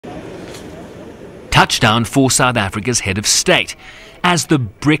touchdown for South Africa's head of state, as the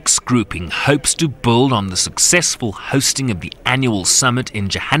BRICS grouping hopes to build on the successful hosting of the annual summit in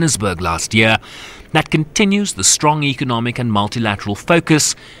Johannesburg last year that continues the strong economic and multilateral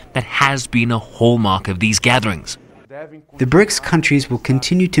focus that has been a hallmark of these gatherings. The BRICS countries will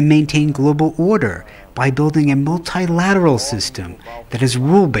continue to maintain global order by building a multilateral system that is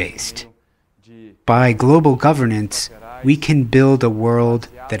rule-based. By global governance, we can build a world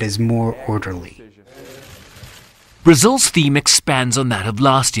that is more orderly. Brazil's theme expands on that of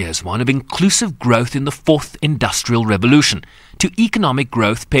last year's one of inclusive growth in the fourth industrial revolution to economic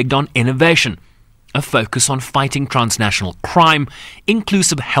growth pegged on innovation, a focus on fighting transnational crime,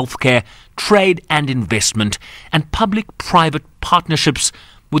 inclusive healthcare, trade and investment, and public-private partnerships,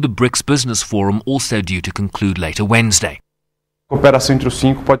 with the BRICS Business Forum also due to conclude later Wednesday.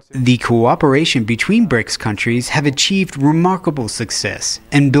 The cooperation between BRICS countries have achieved remarkable success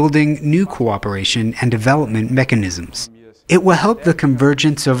in building new cooperation and development mechanisms. It will help the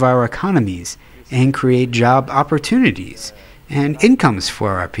convergence of our economies and create job opportunities and incomes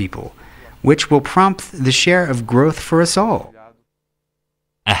for our people, which will prompt the share of growth for us all.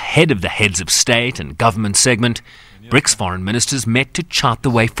 Ahead of the heads of state and government segment, BRICS foreign ministers met to chart the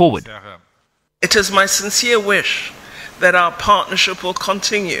way forward. It is my sincere wish that our partnership will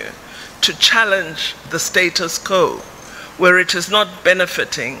continue to challenge the status quo where it is not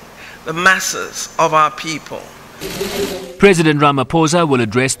benefiting the masses of our people. President Ramaphosa will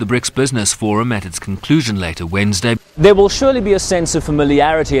address the BRICS Business Forum at its conclusion later Wednesday. There will surely be a sense of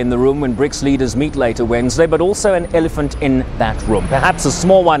familiarity in the room when BRICS leaders meet later Wednesday, but also an elephant in that room. Perhaps a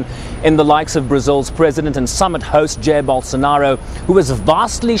small one in the likes of Brazil's president and summit host Jair Bolsonaro, who has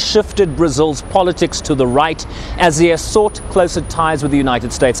vastly shifted Brazil's politics to the right as he has sought closer ties with the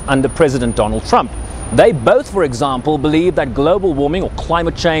United States under President Donald Trump. They both, for example, believe that global warming or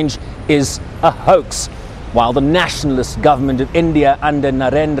climate change is a hoax, while the nationalist government of India under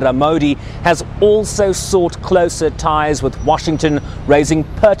Narendra Modi has also sought closer ties with Washington, raising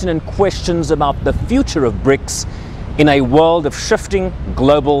pertinent questions about the future of BRICS in a world of shifting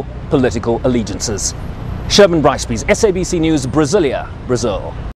global political allegiances. Sherwin Bryce Pease, SABC News, Brasilia, Brazil.